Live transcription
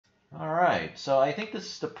Alright, so I think this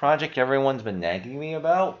is the project everyone's been nagging me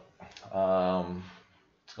about.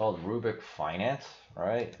 It's called Rubik Finance,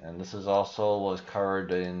 right? And this is also was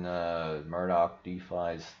covered in Murdoch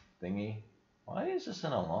DeFi's thingy. Why is this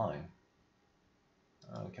in a line?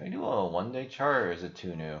 Can I do a 1-day chart or is it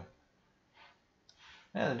too new?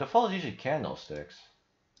 Yeah, the default is usually candlesticks.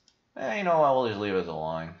 You know what, we'll just leave it as a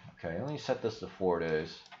line. Okay, let me set this to 4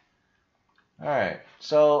 days. Alright,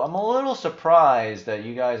 so I'm a little surprised that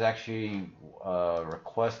you guys actually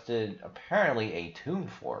requested apparently a tune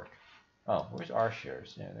fork. Oh, where's our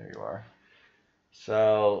shares? Yeah, there you are.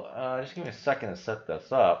 So just give me a second to set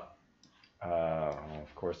this up.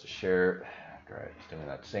 Of course, the share, great, it's doing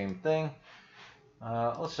that same thing.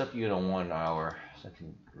 Let's set you to 1 hour so I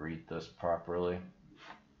can read this properly.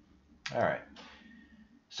 Alright,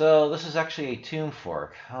 so this is actually a tune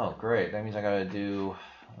fork. Oh, great, that means I gotta do,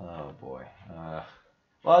 oh boy.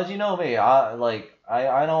 Well, as you know me, I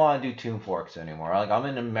don't want to do tune forks anymore. Like I'm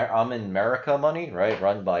in America money, right,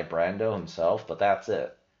 run by Brando himself, but that's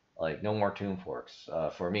it. Like no more tune forks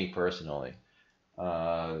for me personally,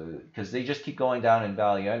 because they just keep going down in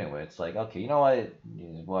value anyway. It's like okay, you know what,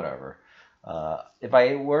 whatever. If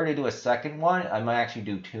I were to do a second one, I might actually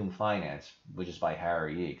do Tune Finance, which is by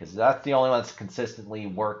Harry E, because that's the only one that's consistently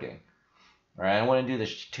working. Right? I wouldn't do the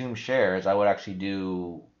Tune shares. I would actually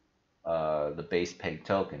do the base peg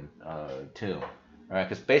token too, right?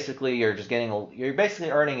 Because basically you're basically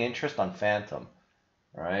earning interest on Phantom,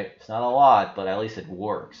 right? It's not a lot, but at least it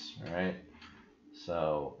works, right?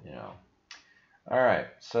 So all right.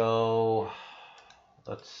 So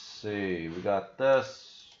let's see. We got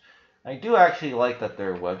this. I do actually like that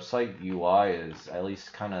their website UI is at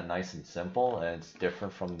least kind of nice and simple, and it's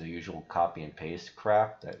different from the usual copy and paste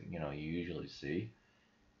crap that you usually see.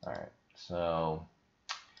 All right. So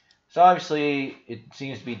obviously it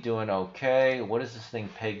seems to be doing okay. What is this thing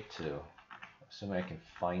pegged to? Assuming I can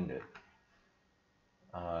find it.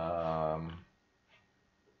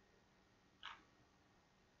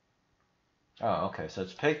 Oh, okay. So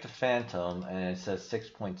it's pegged to Phantom, and it says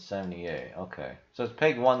 6.78. Okay. So it's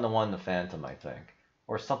pegged 1-to-1 to Phantom, I think,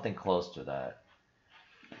 or something close to that.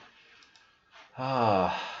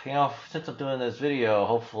 Since I'm doing this video,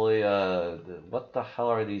 hopefully, what the hell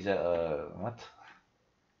are these? What?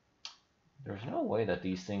 There's no way that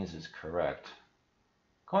these things is correct.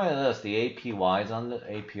 According to this, the APRs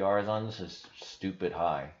on this is stupid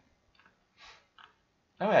high.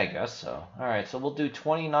 I mean, I guess so. All right, so we'll do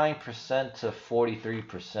 29% to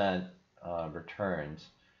 43% returns.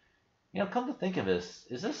 Come to think of this,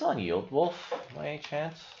 is this on Yield Wolf by any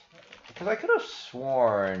chance? Because I could have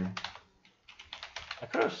sworn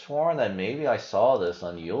that maybe I saw this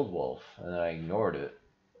on Yield Wolf and I ignored it.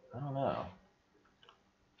 I don't know.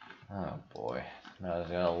 Oh boy, now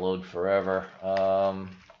it's gonna load forever.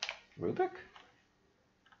 Rubik?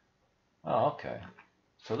 Oh, okay.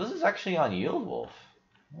 So this is actually on Yield Wolf.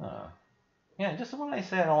 Yeah, just when I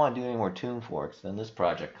say I don't want to do any more tune forks, then this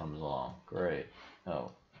project comes along. Great.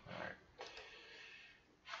 Oh, alright.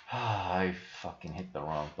 I fucking hit the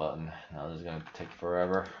wrong button. Now this is going to take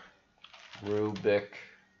forever. Rubik.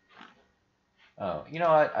 Oh, you know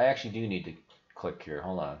what? I actually do need to click here.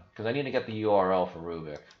 Hold on. Because I need to get the URL for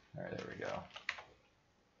Rubik. Alright, there we go.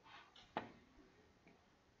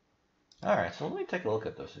 Alright, so let me take a look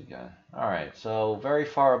at this again. Alright, so very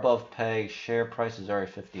far above peg. Share price is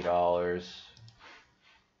already $50.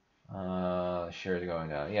 Shares are going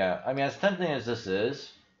down. Yeah, I mean, as tempting as this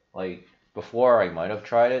is, like, before I might have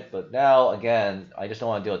tried it, but now, again, I just don't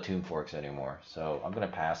want to deal with tune forks anymore. So I'm going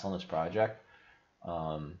to pass on this project.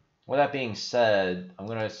 With that being said, I'm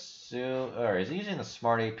going to assume, or is it using the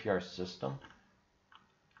smart APR system?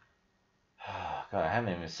 God, I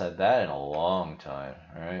haven't even said that in a long time.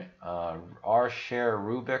 All right. R share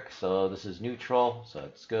Rubik, so this is neutral, so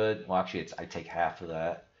it's good. Well, actually, I take half of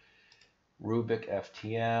that. Rubik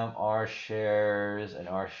FTM, R shares, and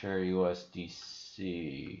R share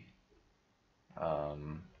USDC.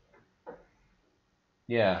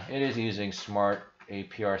 Yeah, it is using smart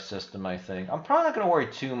APR system, I think. I'm probably not going to worry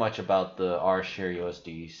too much about the R share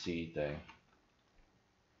USDC thing.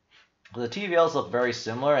 The TVLs look very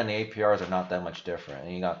similar, and the APRs are not that much different.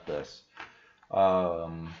 And you got this.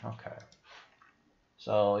 Okay.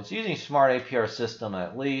 So it's using smart APR system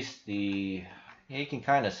at least. You can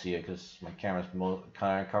kind of see it because my camera's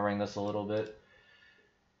kind of covering this a little bit.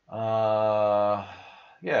 Yeah,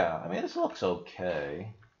 I mean, this looks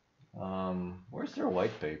okay. Where's their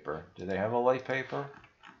white paper? Do they have a white paper?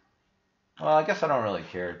 Well, I guess I don't really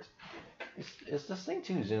care. Is this thing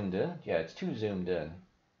too zoomed in? Yeah, it's too zoomed in.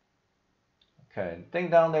 Okay, thing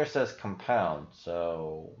down there says compound,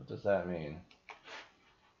 so what does that mean?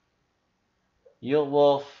 Yield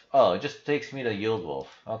Wolf. Oh, it just takes me to Yield Wolf.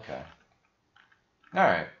 Okay. All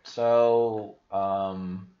right. So,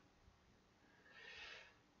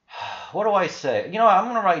 what do I say? You know, I'm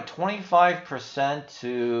gonna write 25%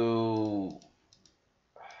 to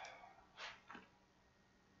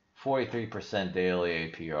 43%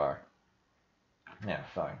 daily APR. Yeah,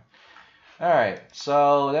 fine. All right.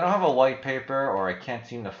 So they don't have a white paper, or I can't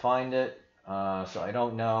seem to find it. So I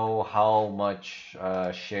don't know how much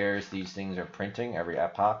shares these things are printing every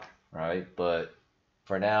epoch, right? But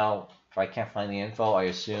for now, if I can't find the info, I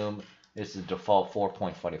assume it's the default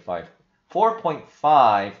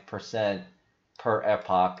 4.5% per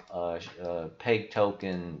epoch peg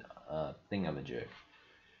token thingamajig.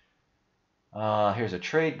 Here's a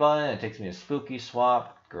trade button. It takes me to Spooky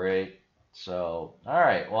Swap. Great. So, all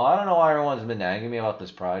right. Well, I don't know why everyone's been nagging me about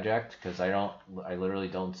this project because I literally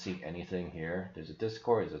don't see anything here. There's a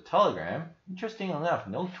Discord, there's a Telegram. Interesting enough,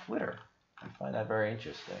 no Twitter. I find that very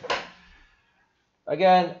interesting.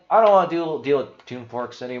 Again, I don't want to deal with tune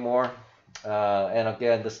forks anymore. And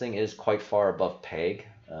again, this thing is quite far above peg.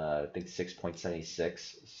 I think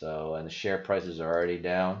 6.76. So, and the share prices are already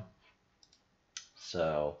down.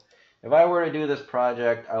 So, if I were to do this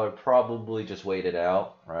project, I would probably just wait it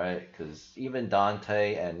out, right? Because even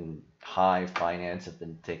Dante and Hive Finance have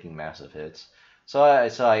been taking massive hits. So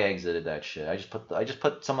I exited that shit. I just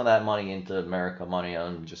put some of that money into America Money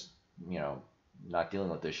and just, you know, not dealing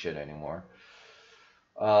with this shit anymore.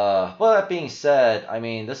 Well, that being said, I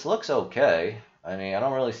mean, this looks okay. I mean, I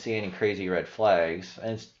don't really see any crazy red flags,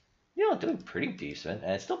 and it's, you know, doing pretty decent,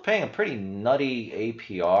 and it's still paying a pretty nutty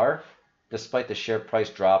APR, despite the share price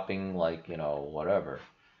dropping, like, you know, whatever.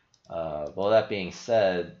 Well, that being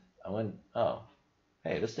said, oh,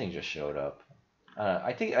 hey, this thing just showed up.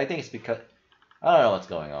 I think it's because, I don't know what's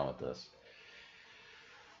going on with this.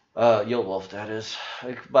 Yield Wolf, that is.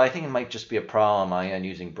 But I think it might just be a problem on my end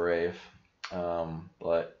using Brave.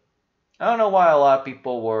 But I don't know why a lot of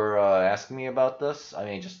people were asking me about this. I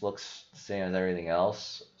mean, it just looks the same as everything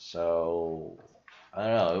else. So, I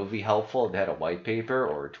don't know. It would be helpful if they had a white paper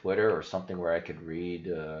or Twitter or something where I could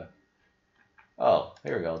read. Oh,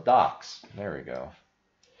 here we go. Docs. There we go.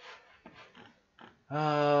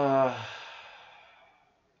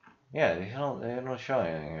 Yeah, they don't show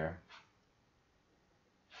anything here.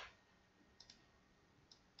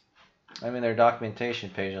 I mean, their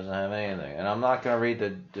documentation page doesn't have anything, and I'm not gonna read I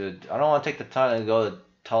don't want to take the time to go to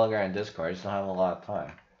Telegram and Discord. I just don't have a lot of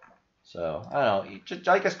time. So I don't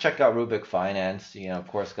know. I guess check out Rubik Finance. You know, of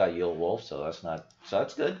course, got Yield Wolf, so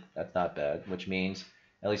that's good. That's not bad. Which means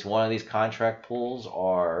at least one of these contract pools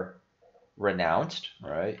are renounced,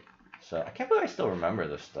 right? So I can't believe I still remember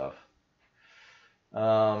this stuff.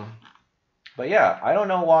 But yeah, I don't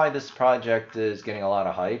know why this project is getting a lot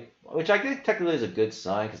of hype, which I think technically is a good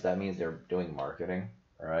sign because that means they're doing marketing,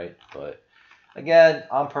 right? But again,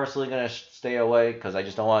 I'm personally going to stay away because I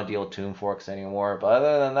just don't want to deal with tune forks anymore. But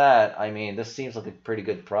other than that, I mean, this seems like a pretty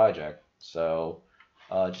good project. So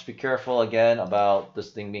just be careful again about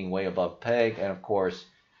this thing being way above peg. And of course,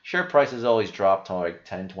 share prices always drop to like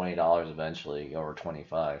 $10, $20 eventually, over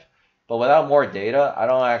 25. But without more data, I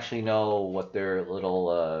don't actually know what their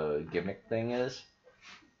little gimmick thing is.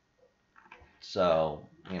 So,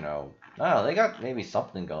 you know, I don't know, they got maybe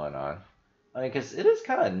something going on. I mean, because it is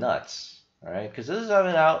kind of nuts, right? Because this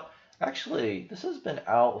has been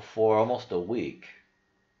out for almost a week,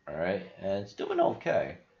 all right? And it's doing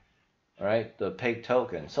okay, right? The peg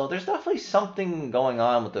token. So there's definitely something going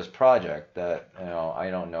on with this project that, you know, I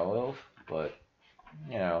don't know of, but,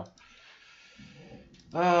 you know.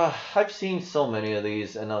 I've seen so many of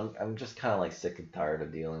these, and I'm just kind of like sick and tired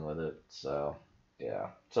of dealing with it. So, yeah.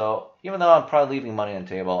 So even though I'm probably leaving money on the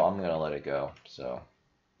table, I'm gonna let it go. So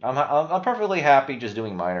I'm perfectly happy just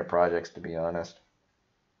doing minor projects, to be honest,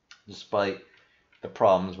 despite the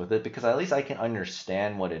problems with it, because at least I can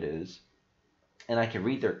understand what it is, and I can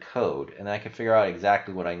read their code, and I can figure out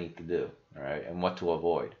exactly what I need to do, all right, and what to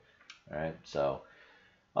avoid, all right. So.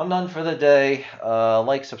 I'm done for the day.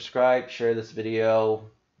 Like, subscribe, share this video,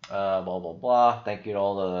 blah blah blah. Thank you to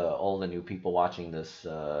all the new people watching this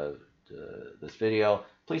this video.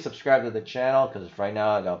 Please subscribe to the channel because right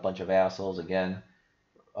now I got a bunch of assholes again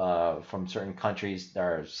from certain countries that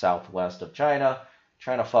are southwest of China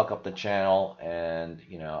trying to fuck up the channel, and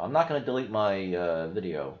you know I'm not gonna delete my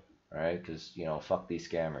video, right? Because you know fuck these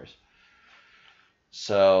scammers.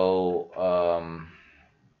 So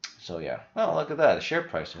So yeah, oh look at that, the share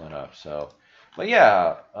price went up. So, but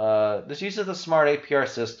yeah, this uses the smart APR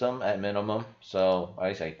system at minimum. So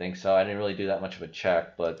I think so. I didn't really do that much of a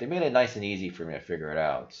check, but they made it nice and easy for me to figure it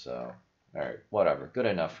out. So all right, whatever, good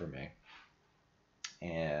enough for me.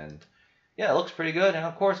 And yeah, it looks pretty good. And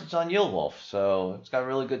of course, it's on Yield Wolf, so it's got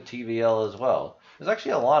really good TVL as well. There's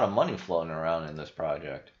actually a lot of money floating around in this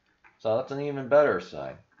project, so that's an even better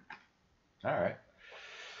sign. All right.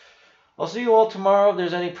 I'll see you all tomorrow if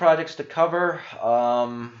there's any projects to cover. Yeah,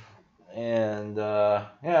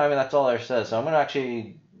 I mean that's all there says. So I'm gonna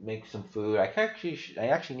actually make some food. I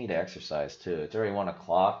actually need to exercise too. It's already 1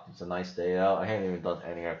 o'clock. It's a nice day out. I haven't even done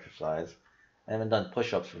any exercise. I haven't done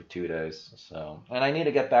push-ups for 2 days. So, and I need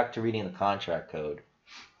to get back to reading the contract code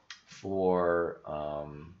for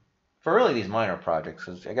really these minor projects,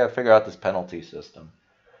 because I gotta figure out this penalty system.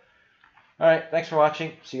 All right, thanks for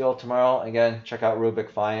watching. See you all tomorrow. Again, check out Rubik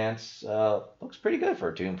Finance. Looks pretty good for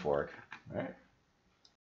a tune fork. All right.